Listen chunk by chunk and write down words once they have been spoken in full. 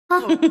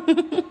Have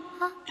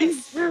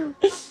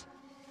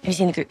you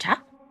seen the group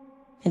chat?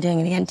 They're doing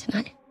it again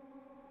tonight.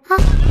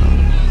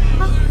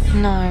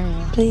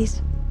 No.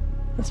 Please.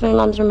 It's my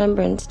mom's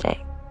Remembrance Day.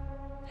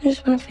 I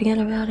just want to forget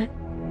about it.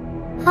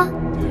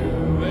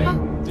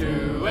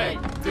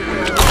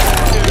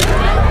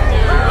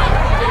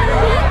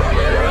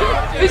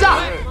 Who's up?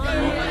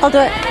 I'll do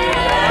it.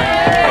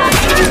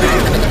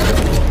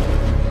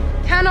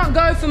 Cannot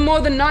go for more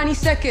than 90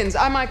 seconds.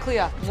 Am I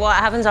clear? What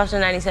happens after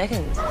 90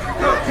 seconds?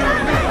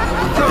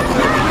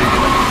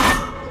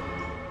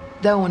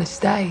 They'll want to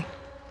stay.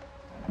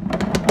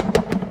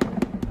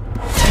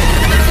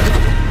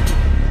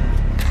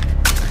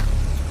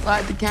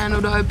 Light the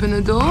candle to open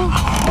the door.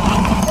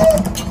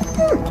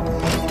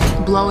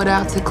 Blow it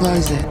out to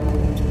close it.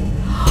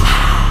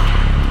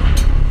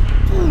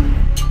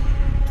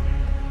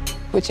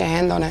 Put your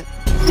hand on it.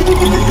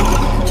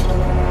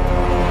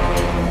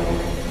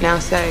 Now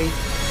say,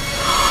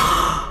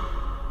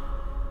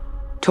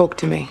 talk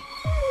to me.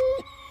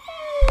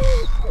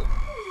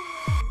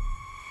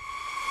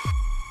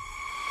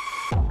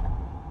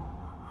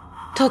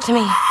 Talk to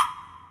me.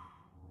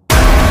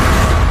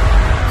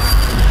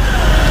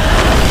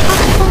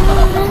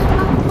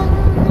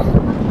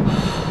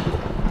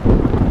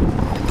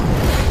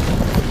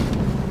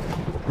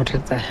 What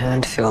did the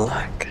hand feel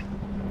like?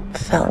 It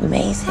felt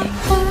amazing.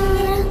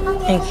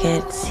 I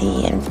could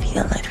see and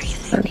feel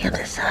everything on the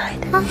other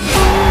side.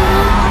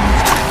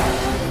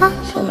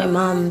 So my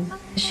mom,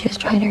 she was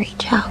trying to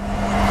reach out.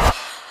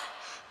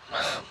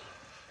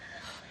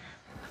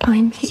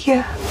 I'm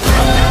here.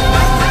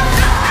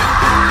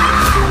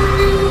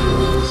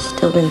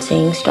 Still been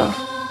seeing stuff.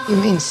 You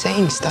mean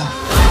saying stuff?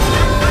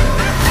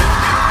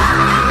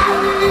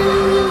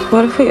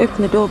 What if we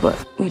opened the door but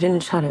we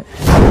didn't shut it?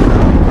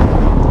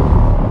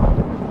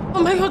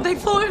 Oh my god, they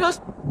followed us!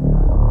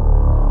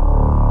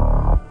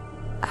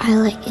 I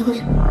like you.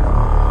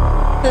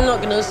 They're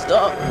not gonna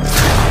stop.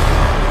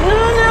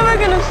 They're never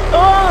gonna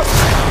stop!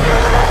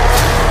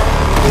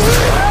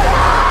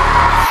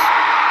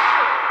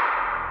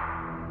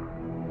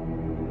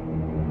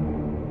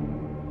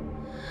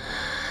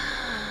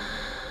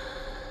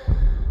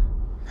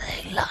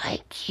 I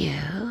like you.